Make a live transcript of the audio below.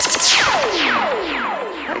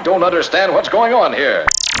don't understand what's going on here.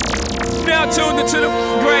 Now tuned into the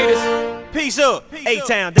greatest. Peace up,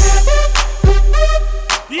 A-Town.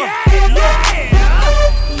 Yeah.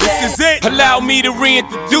 This is it. Allow me to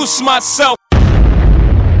reintroduce myself.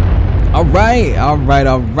 All right.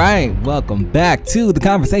 Welcome back to The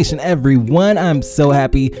Conversation, everyone. I'm so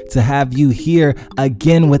happy to have you here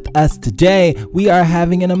again with us today. We are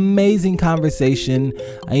having an amazing conversation.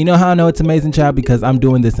 You know how I know it's amazing, child? Because I'm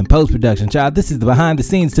doing this in post-production, child. This is the behind the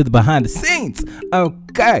scenes to the behind the scenes.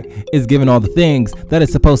 Okay. It's giving all the things that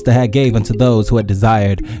it's supposed to have gave unto those who had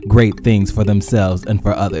desired great things for themselves and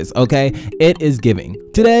for others. Okay. It is giving.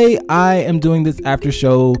 Today, I am doing this after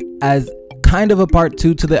show as kind of a part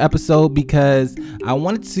 2 to the episode because I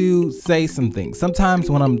wanted to say some things. Sometimes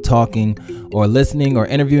when I'm talking or listening or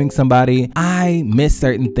interviewing somebody, I miss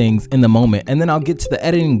certain things in the moment, and then I'll get to the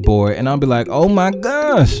editing board and I'll be like, oh my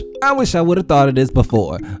gosh, I wish I would have thought of this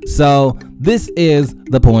before. So this is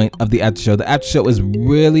the point of the after show. The after show is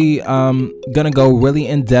really gonna go really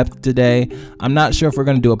in depth today. I'm not sure if we're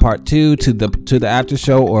gonna do a part 2 to the after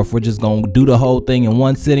show or if we're just gonna do the whole thing in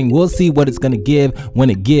one sitting. We'll see what it's gonna give when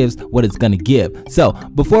it gives what it's gonna give. So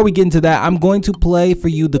before we get into that, I'm going to play for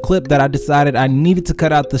you the clip that I decided I needed to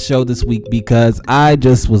cut out the show this week because I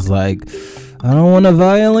just was like, I don't want to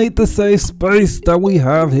violate the safe space that we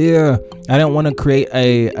have here. I don't want to create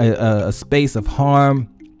a space of harm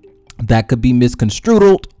that could be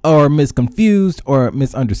misconstrued or misconfused or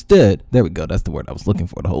misunderstood. There we go. That's the word I was looking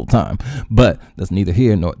for the whole time. But that's neither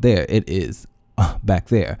here nor there. It is back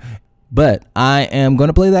there. But I am going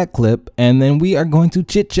to play that clip, and then we are going to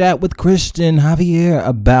chit chat with Christian Javier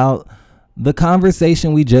about the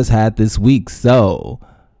conversation we just had this week. So,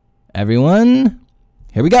 everyone,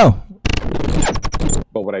 here we go.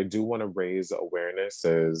 But what I do want to raise awareness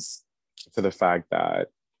is to the fact that,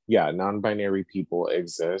 yeah, non-binary people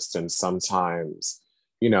exist. And sometimes,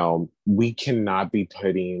 we cannot be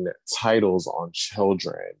putting titles on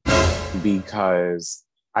children because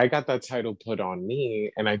I got that title put on me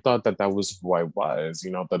and I thought that that was who I was,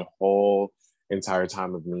 the whole entire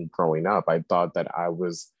time of me growing up. I thought that I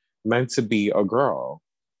was meant to be a girl,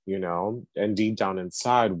 and deep down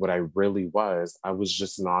inside what I really was, I was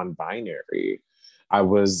just non-binary. I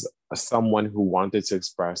was someone who wanted to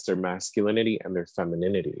express their masculinity and their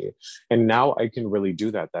femininity. And now I can really do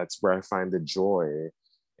that. That's where I find the joy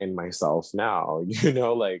in myself now.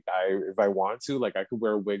 If I want to, I could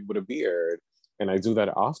wear a wig with a beard. And I do that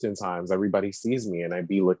oftentimes. Everybody sees me and I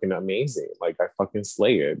be looking amazing. I fucking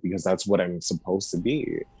slay it because that's what I'm supposed to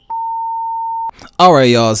be. All right,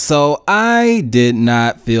 y'all. So I did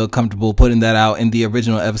not feel comfortable putting that out in the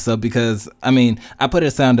original episode because, I put a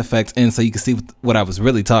sound effect in so you can see what I was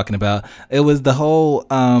really talking about. It was the whole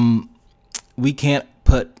we can't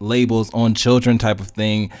put labels on children type of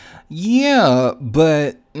thing. Yeah,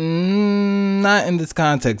 but not in this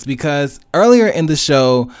context because earlier in the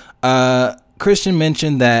show, Christian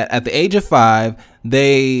mentioned that at the age of 5,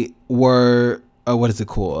 they were, what is it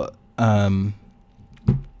called?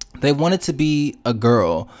 They wanted to be a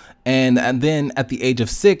girl. And then at the age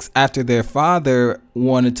of 6, after their father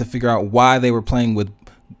wanted to figure out why they were playing with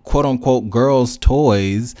quote unquote girls'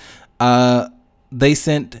 toys, they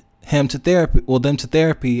sent them to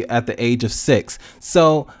therapy at the age of 6.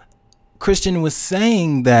 So Christian was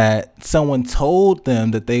saying that someone told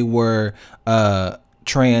them that they were,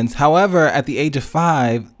 trans. However, at the age of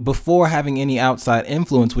 5, before having any outside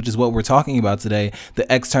influence, which is what we're talking about today,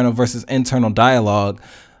 the external versus internal dialogue,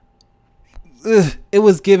 it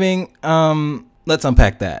was giving, let's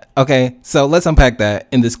unpack that. Okay, so let's unpack that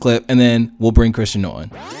in this clip and then we'll bring Christian on.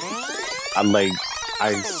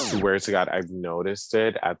 I swear to God, I've noticed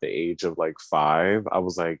it at the age of 5. I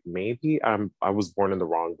was like, maybe I was born in the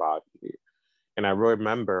wrong body. And I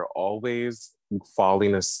remember always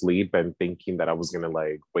falling asleep and thinking that I was going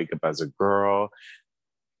to wake up as a girl.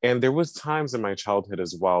 And there was times in my childhood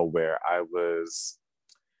as well where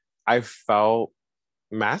I felt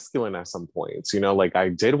masculine at some points, I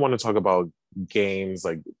did want to talk about games.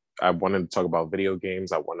 I wanted to talk about video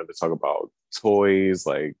games. I wanted to talk about toys,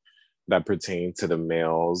 that pertain to the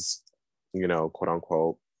males, quote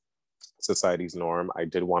unquote, society's norm. I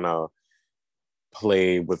did want to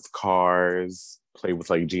play with cars, play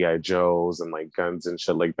with G.I. Joes and guns and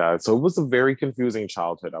shit like that. So it was a very confusing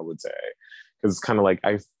childhood, I would say, because it's kind of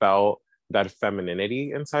I felt that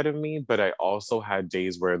femininity inside of me, but I also had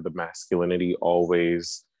days where the masculinity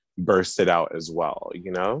always bursted out as well,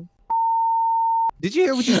 Did you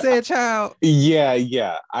hear what you said, child?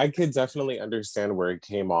 Yeah. I could definitely understand where it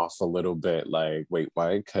came off a little bit wait,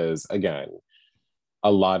 what? Because again,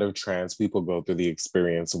 a lot of trans people go through the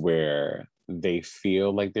experience where they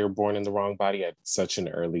feel like they're born in the wrong body at such an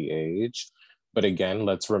early age. But again,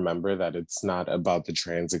 let's remember that it's not about the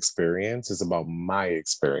trans experience, it's about my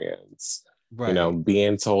experience. You know, Right.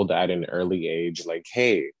 being told at an early age, like,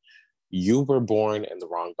 hey, you were born in the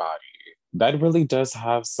wrong body. That really does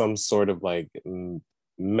have some sort of like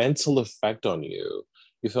mental effect on you.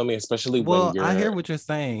 You feel me? Especially when Well, I hear you're, what you're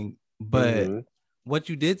saying, but mhm, what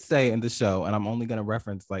you did say in the show, and I'm only going to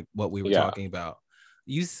reference like what we were yeah, talking about.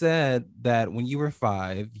 You said that when you were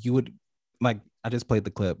 5, you would like, I just played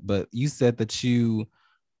the clip, but you said that you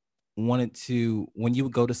wanted to, when you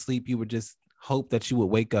would go to sleep, you would just hope that you would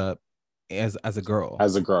wake up as a girl.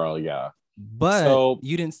 as a girl, yeah. But So,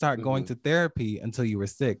 you didn't start going mhm, to therapy until you were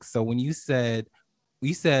 6. So when you said,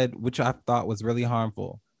 which I thought was really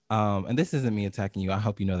harmful, and this isn't me attacking you. I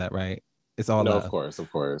hope you know that, right? It's all no, of love. course, of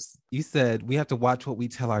course. You said we have to watch what we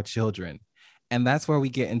tell our children. And that's where we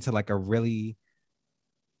get into like a really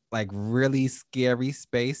scary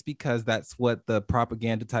space, because that's what the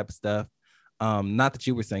propaganda type of stuff, not that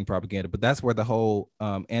you were saying propaganda, but that's where the whole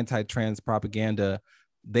anti-trans propaganda,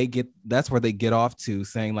 that's where they get off to,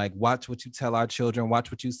 saying like, watch what you tell our children,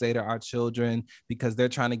 watch what you say to our children, because they're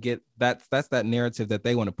trying to get that's that narrative that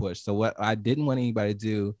they want to push. So what I didn't want anybody to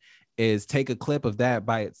do is take a clip of that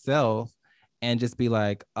by itself and just be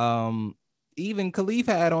like, even Khalif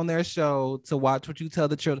had on their show to watch what you tell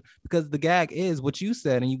the children, because the gag is what you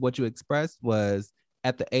said and what you expressed was,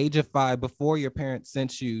 at the age of 5, before your parents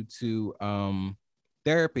sent you to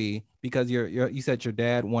therapy, because you said your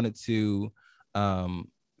dad wanted to um,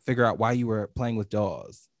 figure out why you were playing with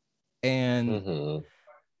dolls, and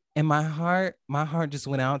Hmm. my heart just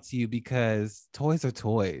went out to you, because toys are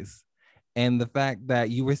toys, and the fact that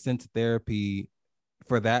you were sent to therapy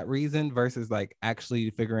for that reason versus like actually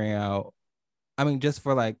figuring out, I mean, just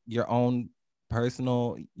for like your own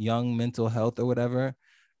personal young mental health or whatever,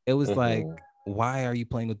 it was like, Hmm. why are you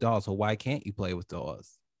playing with dolls? Or why can't you play with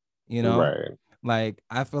dolls? You know, Right. like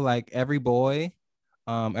I feel like every boy,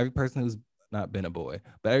 every person who's not been a boy,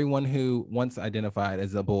 but everyone who once identified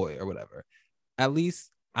as a boy or whatever, at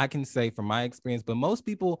least I can say from my experience, but most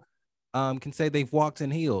people can say they've walked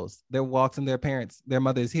in heels. They're walked in their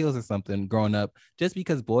mother's heels or something growing up, just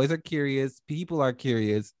because boys are curious, people are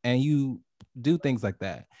curious, and you do things like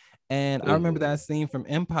that. And I remember Hmm. that scene from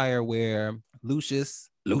Empire where Lucius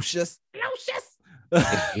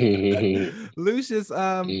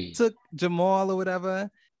took Jamal or whatever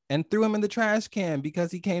and threw him in the trash can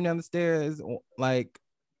because he came down the stairs like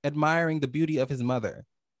admiring the beauty of his mother.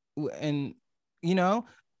 And you know,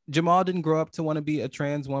 Jamal didn't grow up to want to be a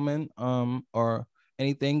trans woman or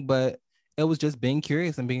anything, but it was just being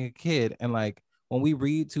curious and being a kid. And like when we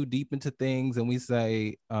read too deep into things and we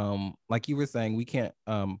say like you were saying, we can't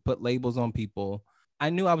put labels on people. I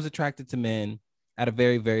knew I was attracted to men at a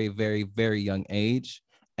very very very very young age,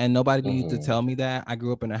 and nobody needed to Hmm. tell me that. I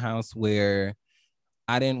grew up in a house where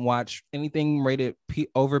I didn't watch anything rated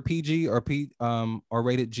over PG or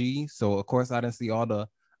rated G. So of course I didn't see all the.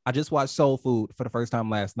 I just watched Soul Food for the first time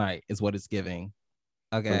last night. Is what it's giving.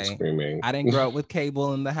 I'm Okay, screaming. I didn't grow up with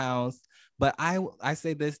cable in the house, but I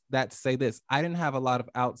say this that to say this. I didn't have a lot of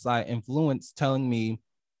outside influence telling me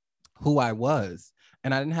who I was,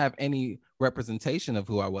 and I didn't have any representation of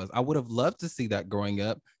who I was. I would have loved to see that growing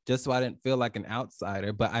up, just so I didn't feel like an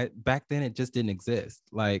outsider. But I back then it just didn't exist.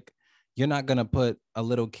 Like you're not gonna put a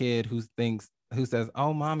little kid who says,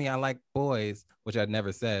 "Oh, mommy, I like boys," which I'd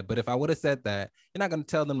never said. But if I would have said that, you're not gonna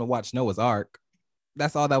tell them to watch Noah's Ark.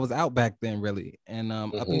 That's all that was out back then, really. And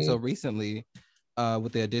up Hmm. until recently,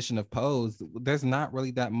 with the addition of Pose, there's not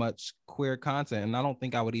really that much queer content, and I don't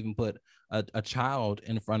think I would even put a child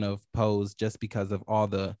in front of Pose just because of all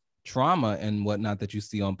the trauma and whatnot that you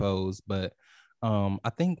see on Pose. But I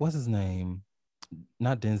think what's his name?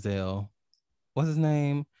 Not Denzel. What's his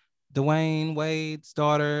name? Dwayne Wade's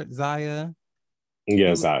daughter, Zaya. He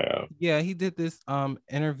Yes, was, I am. yeah, he did this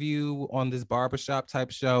interview on this barbershop type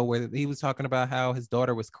show where he was talking about how his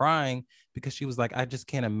daughter was crying because she was like, I just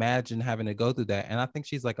can't imagine having to go through that. And I think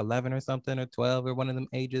she's like 11 or something, or 12, or one of them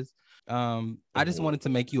ages. I just Hmm. wanted to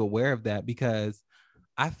make you aware of that, because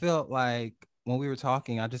I felt like when we were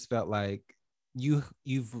talking, I just felt like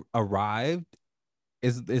you've arrived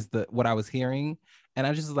is the what I was hearing. And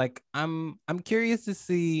I just like, I'm curious to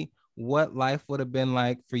see what life would have been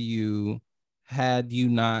like for you had you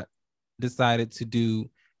not decided to do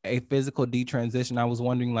a physical detransition. I was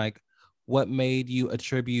wondering like what made you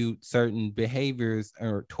attribute certain behaviors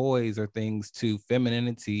or toys or things to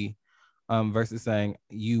femininity, versus saying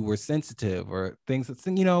you were sensitive or things that,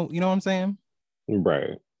 you know what I'm saying?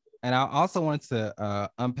 Right. And I also wanted to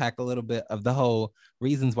unpack a little bit of the whole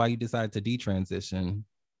reasons why you decided to detransition.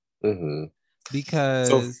 Hmm.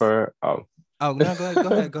 because oh no,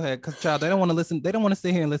 go ahead. Because child, they don't want to listen. They don't want to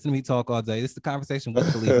sit here and listen to me talk all day. This is the conversation with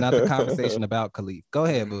Khalif, not the conversation about Khalif. Go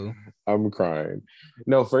ahead, boo. I'm crying.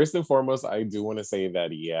 No, first and foremost, I do want to say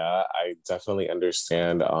that yeah, I definitely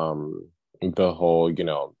understand the whole,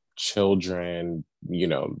 children,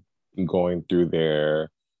 going through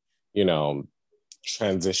their, you know,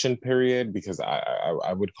 transition period, because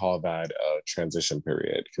I would call that a transition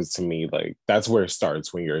period, because to me, like, that's where it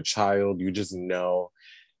starts. When you're a child, you just know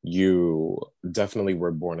you definitely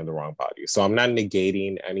were born in the wrong body. So I'm not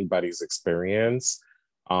negating anybody's experience,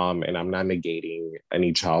 and I'm not negating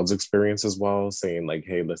any child's experience as well, saying like,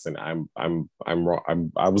 hey, listen, I'm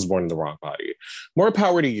wrong. I was born in the wrong body. More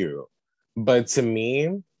power to you. But to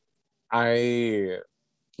me, I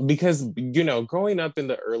because growing up in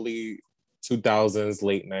the early 2000s,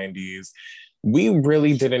 late 90s, we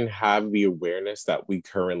really didn't have the awareness that we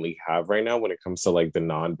currently have right now when it comes to like the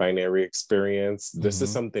non-binary experience. This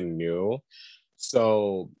is something new.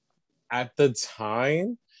 So at the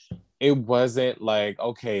time, it wasn't like,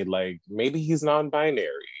 okay, like maybe he's non-binary,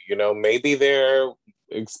 maybe they're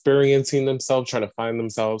experiencing themselves, trying to find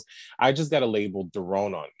themselves. I just got a label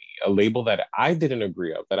thrown on me, a label that I didn't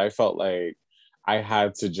agree of, that I felt like I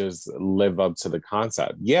had to just live up to the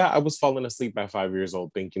concept. Yeah, I was falling asleep at 5 years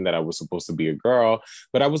old thinking that I was supposed to be a girl,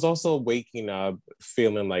 but I was also waking up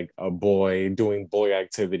feeling like a boy, doing boy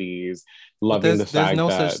activities, loving the There's fact no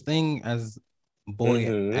that such thing as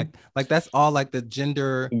boy act. Like that's all like the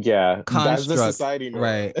gender yeah, that's the construct, society norm.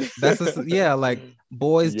 right? That's yeah, like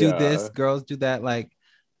boys do this, Yeah. girls do that. Like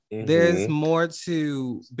there's more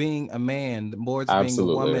to being a man, more to being a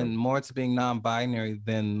Absolutely. woman, more to being non-binary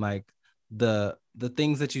than like the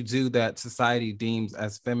things that you do that society deems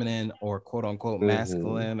as feminine or quote unquote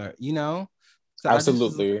masculine, or so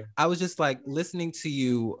Absolutely. I was just like listening to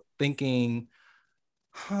you thinking,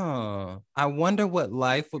 I wonder what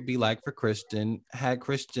life would be like for Christian had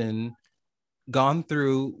Christian gone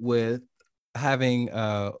through with having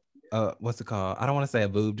what's it called? I don't want to say a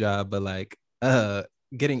boob job, but like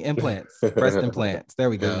getting implants, breast implants. There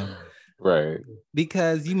we go. Right.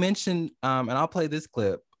 Because you mentioned and I'll play this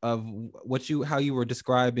clip of how you were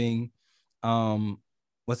describing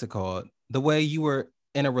what's it called? The way you were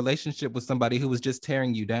in a relationship with somebody who was just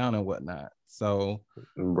tearing you down and whatnot. So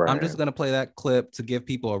right. I'm just gonna play that clip to give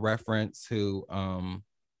people a reference who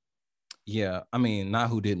yeah, I mean, not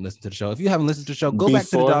who didn't listen to the show. If you haven't listened to the show, go back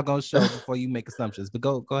to the doggone show before you make assumptions. But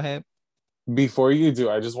go ahead. Before you do,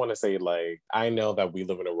 I just want to say, like, I know that we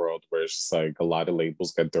live in a world where it's just like a lot of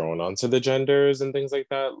labels get thrown onto the genders and things like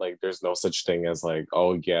that. Like, there's no such thing as like,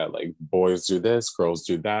 oh yeah, like boys do this, girls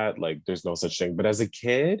do that. Like, there's no such thing. But as a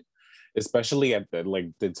kid, especially at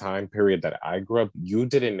the time period that I grew up, you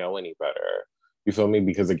didn't know any better. You feel me?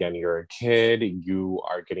 Because again, you're a kid, you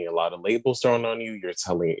are getting a lot of labels thrown on you.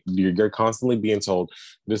 You're constantly being told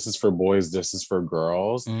this is for boys, this is for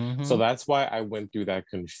girls. So that's why I went through that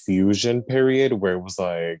confusion period where it was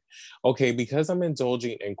like, okay, because I'm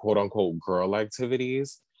indulging in quote unquote girl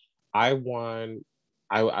activities, I want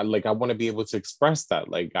to be able to express that.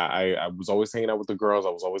 Like I was always hanging out with the girls. I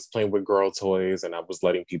was always playing with girl toys, and I was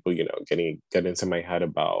letting people, get into my head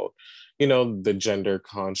about, the gender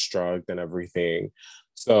construct and everything.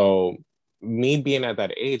 So me being at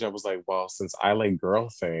that age, I was like, well, since I like girl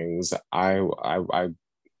things, I want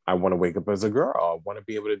to wake up as a girl. I want to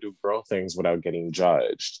be able to do girl things without getting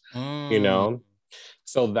judged,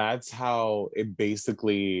 So that's how it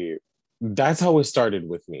started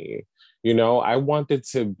with me. I wanted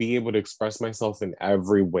to be able to express myself in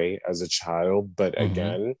every way as a child. But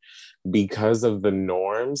again, because of the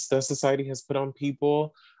norms that society has put on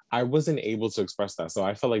people, I wasn't able to express that. So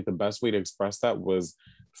I felt like the best way to express that was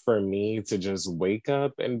for me to just wake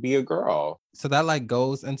up and be a girl. So that like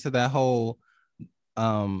goes into that whole,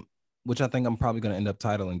 which I think I'm probably going to end up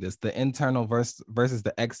titling this, the internal versus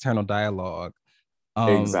the external dialogue.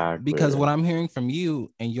 Exactly. Because what I'm hearing from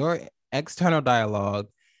you and your external dialogue,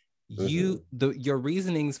 your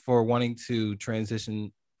reasonings for wanting to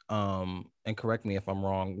transition, and correct me if I'm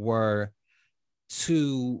wrong, were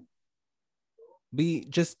to be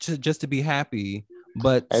just to be happy,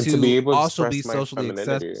 but and to be able to also be socially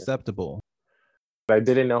femininity. acceptable. I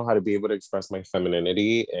didn't know how to be able to express my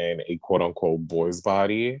femininity in a quote unquote boy's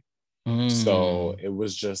body. So it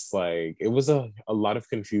was just like, it was a lot of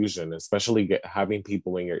confusion, especially having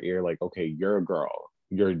people in your ear like, okay, you're a girl.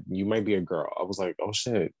 You might be a girl. I was like, oh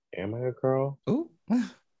shit, am I a girl? Ooh.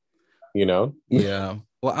 Yeah.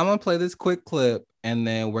 Well, I'm gonna play this quick clip and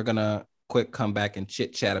then we're gonna come back and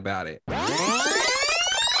chit chat about it.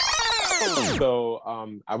 So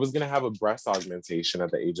I was gonna have a breast augmentation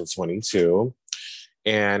at the age of 22.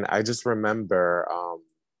 And I just remember,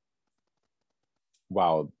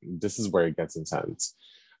 wow, this is where it gets intense.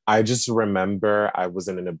 I just remember I was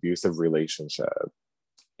in an abusive relationship.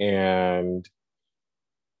 And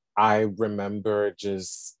I remember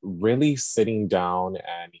just really sitting down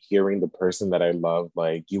and hearing the person that I love,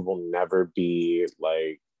 like, you will never be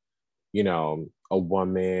like, a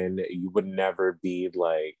woman. You would never be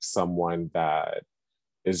like someone that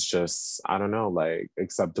is just, I don't know, like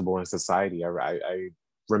acceptable in society. I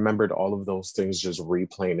remembered all of those things just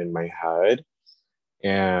replaying in my head.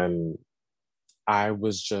 And I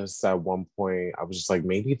was just at one point, I was just like,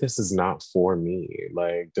 maybe this is not for me.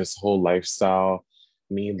 Like this whole lifestyle,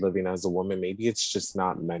 me living as a woman, maybe it's just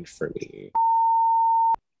not meant for me.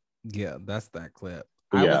 Yeah, that's that clip.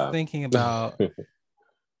 I was Yeah. thinking about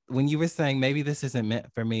when you were saying maybe this isn't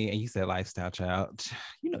meant for me, and you said lifestyle, child.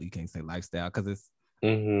 You know you can't say lifestyle because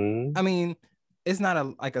hmm I mean, it's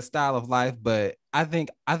not a style of life, but I think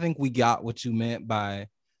we got what you meant by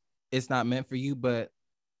it's not meant for you, but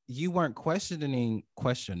you weren't questioning,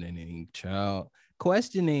 child,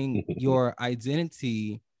 questioning your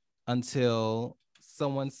identity until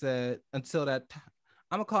someone said until that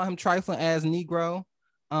I'm gonna call him trifling ass Negro,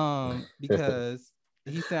 because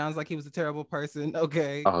he sounds like he was a terrible person.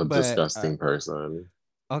 Okay, Oh, but disgusting person.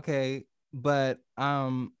 okay, but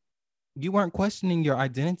you weren't questioning your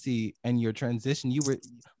identity and your transition. You were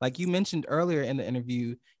like you mentioned earlier in the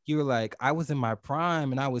interview, you were like, I was in my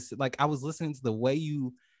prime and I was listening to the way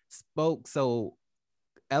you spoke so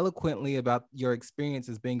eloquently about your experience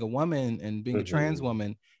as being a woman and being a trans hmm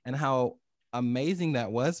woman and how amazing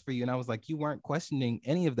that was for you. And I was like, you weren't questioning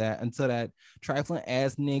any of that until that trifling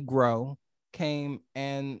ass Negro came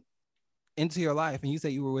and into your life. And you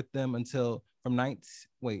said you were with them until from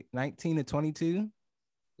 19 to 22.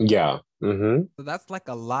 Yeah. So that's like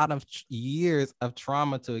a lot of years of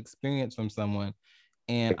trauma to experience from someone.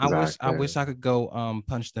 And I Exactly. wish I could go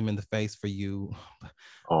punch them in the face for you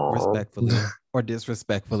Oh. respectfully or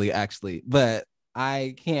disrespectfully actually, but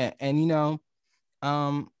I can't. And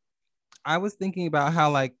um I was thinking about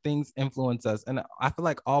how like things influence us. And I feel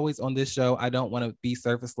like always on this show, I don't want to be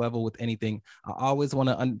surface level with anything. I always want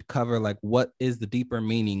to uncover like what is the deeper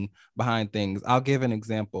meaning behind things. I'll give an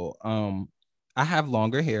example. I have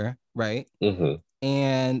longer hair, right? hmm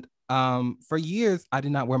And for years I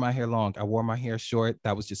did not wear my hair long. I wore my hair short.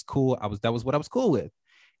 That was just cool. That was what I was cool with.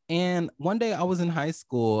 And one day I was in high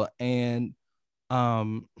school and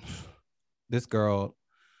um this girl,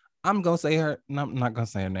 I'm gonna say her, no, I'm not gonna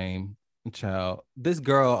say her name, child. This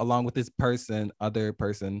girl, along with this other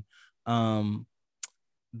person, um,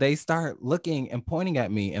 they start looking and pointing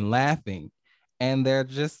at me and laughing. And they're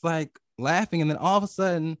just like laughing. And then all of a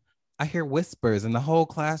sudden, I hear whispers, and the whole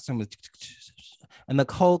classroom is, and the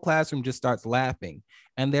whole classroom just starts laughing.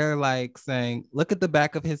 And they're like saying, look at the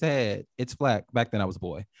back of his head. It's flat. Back then I was a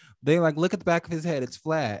boy. They're like, look at the back of his head. It's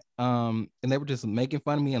flat. And they were just making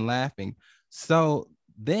fun of me and laughing. So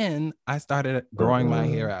then I started growing my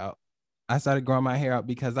hair Mm-mm. out. I started growing my hair out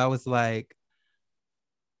because I was like,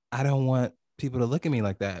 I don't want people to look at me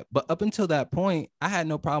like that. But up until that point, I had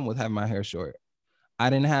no problem with having my hair short. I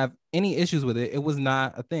didn't have any issues with it. It was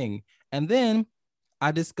not a thing. And then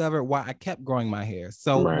I discovered why I kept growing my hair.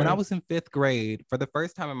 So when I Right. was in fifth grade, for the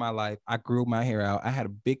first time in my life, I grew my hair out. I had a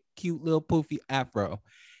big, cute little poofy afro.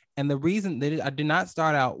 And the reason that I did not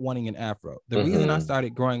start out wanting an afro, the reason I hmm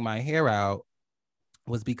started growing my hair out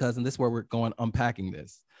was because, and this is where we're going unpacking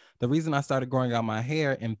this. The reason I started growing out my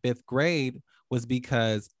hair in fifth grade was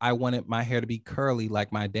because I wanted my hair to be curly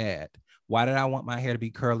like my dad. Why did I want my hair to be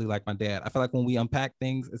curly like my dad? I feel like when we unpack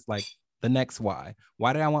things, it's like the next why.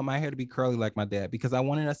 Why did I want my hair to be curly like my dad? Because I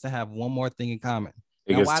wanted us to have one more thing in common.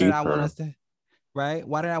 It And gets why did I want deeper. us to, right?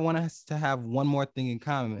 Why did I want us to have one more thing in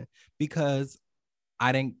common? Because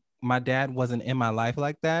I didn't, my dad wasn't in my life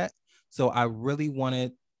like that. So I really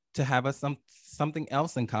wanted to have something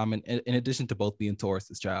else in common in addition to both being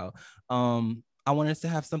Taurus's child. I wanted us to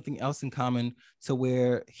have something else in common to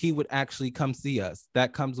where he would actually come see us.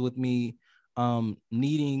 That comes with me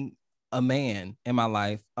needing a man in my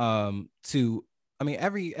life to I mean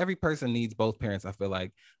every person needs both parents, I feel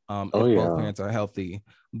like, Oh if both yeah. parents are healthy.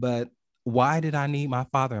 But why did I need my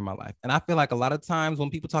father in my life? And I feel like a lot of times when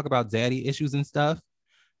people talk about daddy issues and stuff,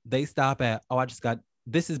 they stop at, oh, I just got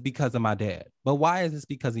this is because of my dad. But why is this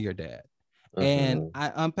because of your dad? And hmm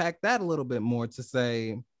I unpacked that a little bit more to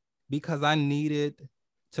say, because I needed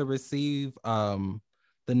to receive the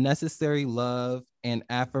necessary love and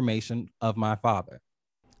affirmation of my father.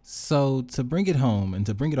 So to bring it home and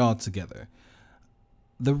to bring it all together,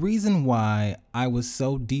 the reason why I was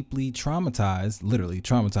so deeply traumatized, literally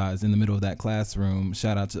traumatized in the middle of that classroom, not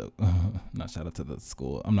shout out to the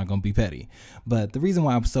school, I'm not going to be petty, but the reason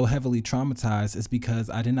why I'm so heavily traumatized is because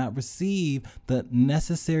I did not receive the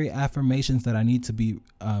necessary affirmations that I need to be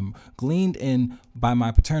gleaned in by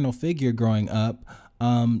my paternal figure growing up,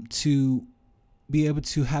 to be able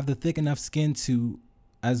to have the thick enough skin to,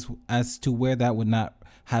 as to where that would not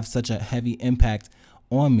have such a heavy impact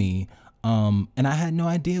on me. And I had no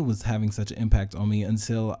idea it was having such an impact on me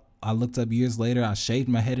until I looked up years later. I shaved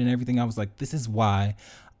my head and everything. I was like, this is why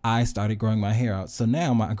I started growing my hair out. So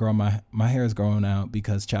now my hair is growing out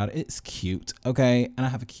because, child, it's cute. Okay. And I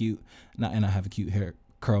have a cute hair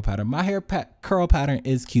curl pattern. My hair curl pattern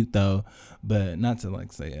is cute though, but not to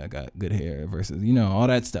like say I got good hair versus, all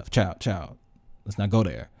that stuff. Child. Let's not go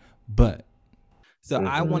there. But so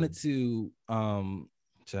I wanted to,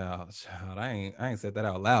 child, I ain't said that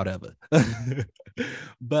out loud ever.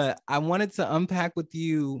 But I wanted to unpack with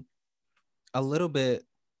you a little bit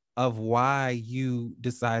of why you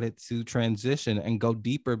decided to transition and go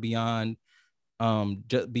deeper beyond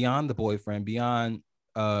beyond the boyfriend, beyond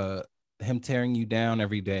him tearing you down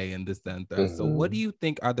every day and this, that, and that. So what do you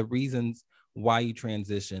think are the reasons why you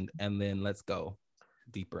transitioned? And then let's go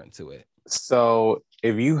deeper into it. So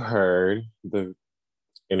if you heard the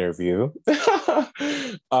interview, this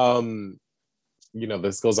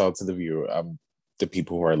goes out to the viewer, the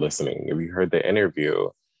people who are listening. If you heard the interview,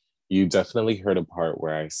 you definitely heard a part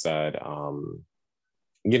where I said,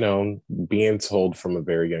 being told from a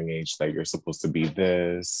very young age that you're supposed to be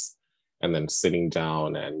this, and then sitting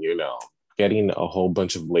down and, getting a whole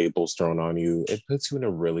bunch of labels thrown on you, it puts you in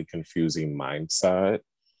a really confusing mindset.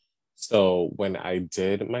 So when I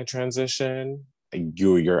did my transition,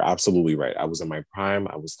 you're absolutely right. I was in my prime.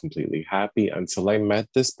 I was completely happy until I met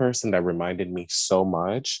this person that reminded me so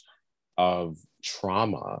much of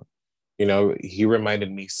trauma. He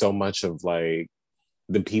reminded me so much of like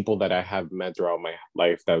the people that I have met throughout my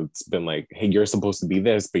life that's been like, hey, you're supposed to be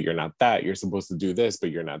this, but you're not that. You're supposed to do this, but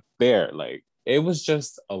you're not there. Like, it was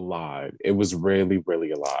just a lot. It was really,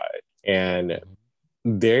 really a lot. And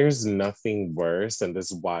there's nothing worse, and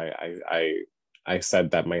this is why I said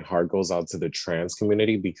that my heart goes out to the trans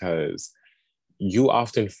community, because you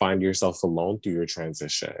often find yourself alone through your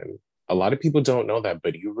transition. A lot of people don't know that,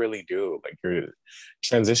 but you really do. Like, your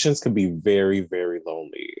transitions could be very, very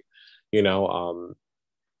lonely.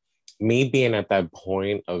 Me being at that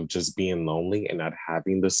point of just being lonely and not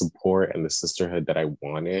having the support and the sisterhood that I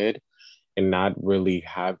wanted, and not really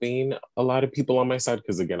having a lot of people on my side,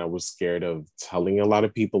 because again, I was scared of telling a lot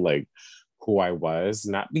of people like who I was,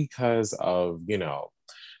 not because I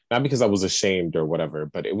was ashamed or whatever,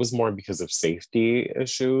 but it was more because of safety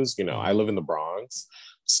issues. I live in the Bronx,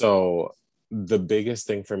 so the biggest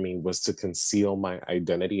thing for me was to conceal my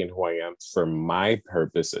identity and who I am for my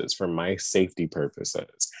purposes, for my safety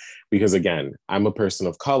purposes, because again, I'm a person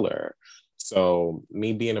of color. So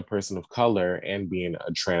me being a person of color and being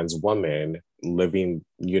a trans woman living,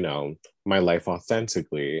 my life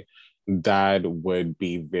authentically, that would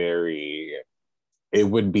be very,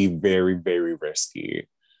 very risky,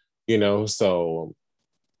 So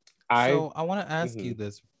I want to ask you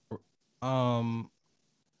this. What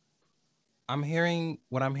I'm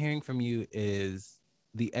hearing from you is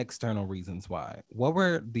the external reasons why. What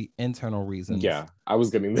were the internal reasons? Yeah, I was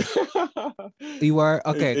getting You were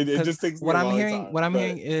okay. It just takes me what a I'm long hearing. time, What I'm but,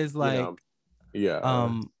 hearing is like, yeah,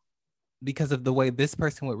 because of the way this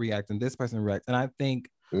person would react and this person react, and I think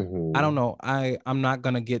I don't know. I'm not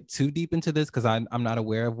gonna get too deep into this because I'm not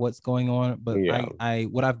aware of what's going on. But I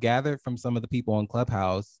what I've gathered from some of the people on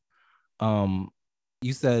Clubhouse,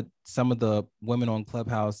 you said some of the women on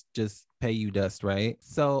Clubhouse just pay you dust, right?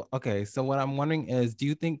 So, okay. So what I'm wondering is, do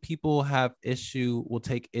you think people will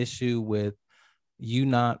take issue with you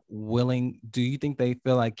not willing? Do you think they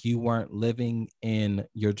feel like you weren't living in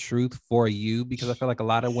your truth for you? Because I feel like a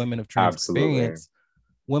lot of women of trans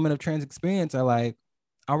experience are like,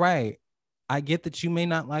 all right, I get that you may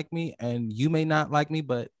not like me and you may not like me,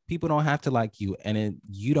 but people don't have to like you, and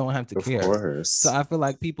you don't have to care. Of course. So I feel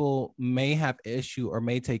like people may have issue or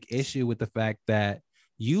may take issue with the fact that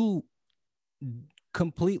you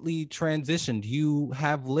completely transitioned. You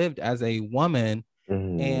have lived as a woman,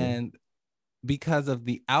 and because of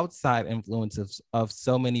the outside influences of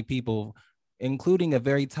so many people, including a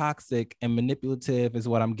very toxic and manipulative, is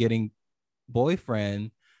what I'm getting,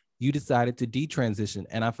 boyfriend, you decided to detransition.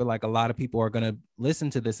 And I feel like a lot of people are going to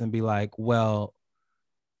listen to this and be like, well,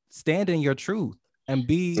 stand in your truth and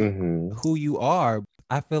be who you are.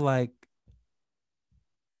 I feel like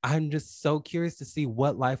I'm just so curious to see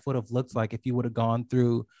what life would have looked like if you would have gone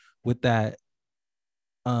through with that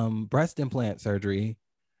breast implant surgery.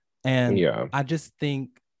 And Yeah. I just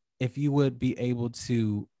think if you would be able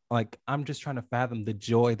to, like, I'm just trying to fathom the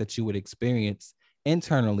joy that you would experience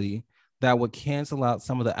internally that would cancel out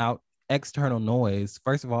some of the external noise.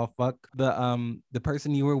 First of all, fuck the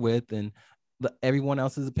person you were with and everyone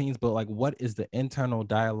else's opinions, but like, what is the internal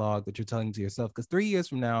dialogue that you're telling to yourself? Because 3 years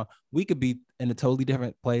from now, we could be in a totally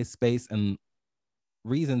different place, space, and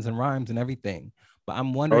reasons and rhymes and everything. But I'm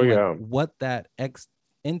Oh wondering, like, yeah. what that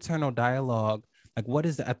internal dialogue, like, what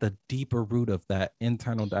is at the deeper root of that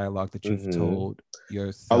internal dialogue that you've Hmm. told A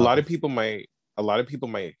yourself? lot of people might a lot of people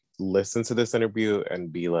might listen to this interview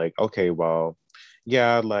and be like, okay, well,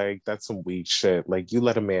 yeah, like that's some weak shit. Like you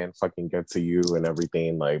let a man fucking get to you and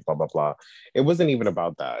everything, like blah blah blah. It wasn't even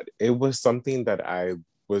about that. It was something that I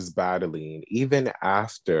was battling even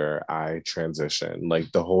after I transitioned.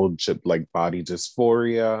 Like the whole like body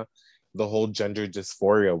dysphoria, the whole gender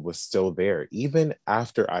dysphoria was still there even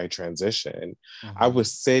after I transitioned. I Mhm.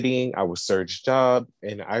 was sitting, I was searched up,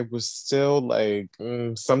 and I was still like,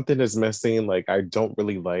 something is missing. Like, I don't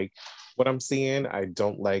really like what I'm seeing. I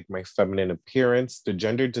don't like my feminine appearance. The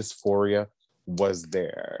gender dysphoria was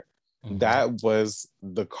there. Mhm. That was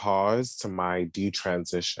the cause to my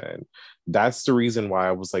detransition. That's the reason why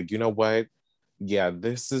I was like, you know what? Yeah,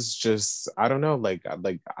 this is just, I don't know,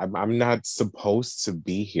 I'm not supposed to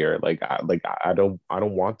be here. I don't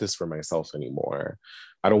want this for myself anymore.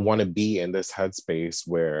 I don't want to be in this headspace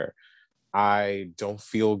where I don't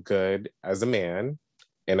feel good as a man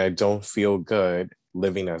and I don't feel good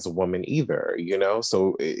living as a woman either, you know?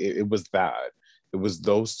 So it was that. It was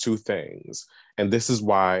those two things. And this is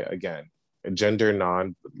why, again, gender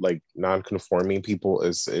non-conforming people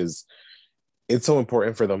is it's so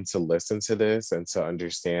important for them to listen to this and to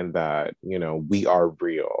understand that, you know, we are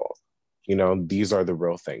real. You know, these are the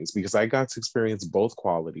real things because I got to experience both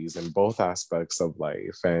qualities and both aspects of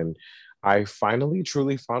life. And I finally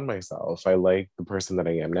truly found myself. I like the person that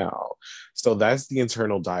I am now. So that's the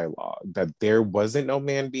internal dialogue that there wasn't no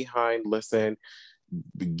man behind. Listen,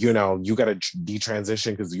 you know, you got to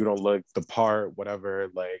detransition because you don't look the part, whatever.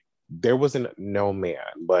 Like, there wasn't no man.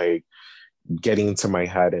 Like, getting to my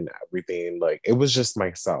head and everything. Like it was just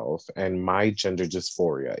myself and my gender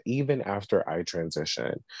dysphoria. Even after I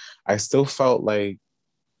transitioned, I still felt like,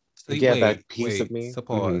 So yeah, that piece of wait. me. So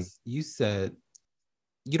pause. You said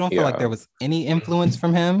you don't feel like Yeah. there was any influence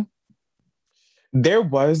from him? There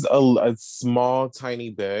was a small, tiny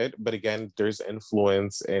bit, but again, there's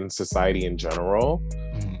influence in society in general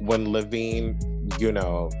Mhm. when living, you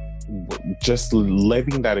know, just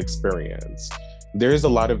living that experience. There's a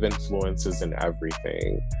lot of influences in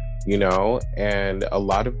everything, you know, and a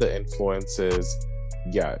lot of the influences,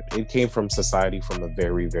 yeah, it came from society from a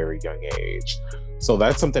very, very young age. So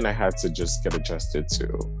that's something I had to just get adjusted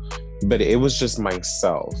to. But it was just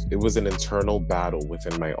myself, it was an internal battle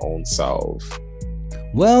within my own self.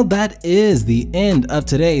 Well, that is the end of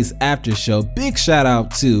today's after show. Big shout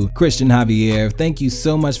out to Christian Javier. Thank you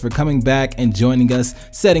so much for coming back and joining us,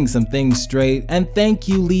 setting some things straight. And thank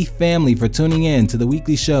you, Lee family, for tuning in to the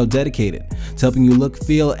weekly show dedicated to helping you look,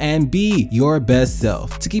 feel, and be your best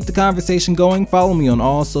self. To keep the conversation going, follow me on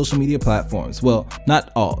all social media platforms. Well,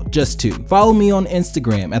 not all, just two. Follow me on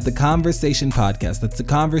Instagram at The Konversation Podcast. That's The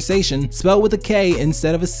Konversation, spelled with a K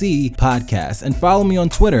instead of a C, podcast. And follow me on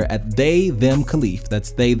Twitter at They Them Khalif. That's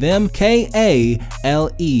They Them, Kaleaf.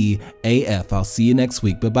 I'll see you next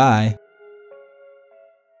week. Bye-bye.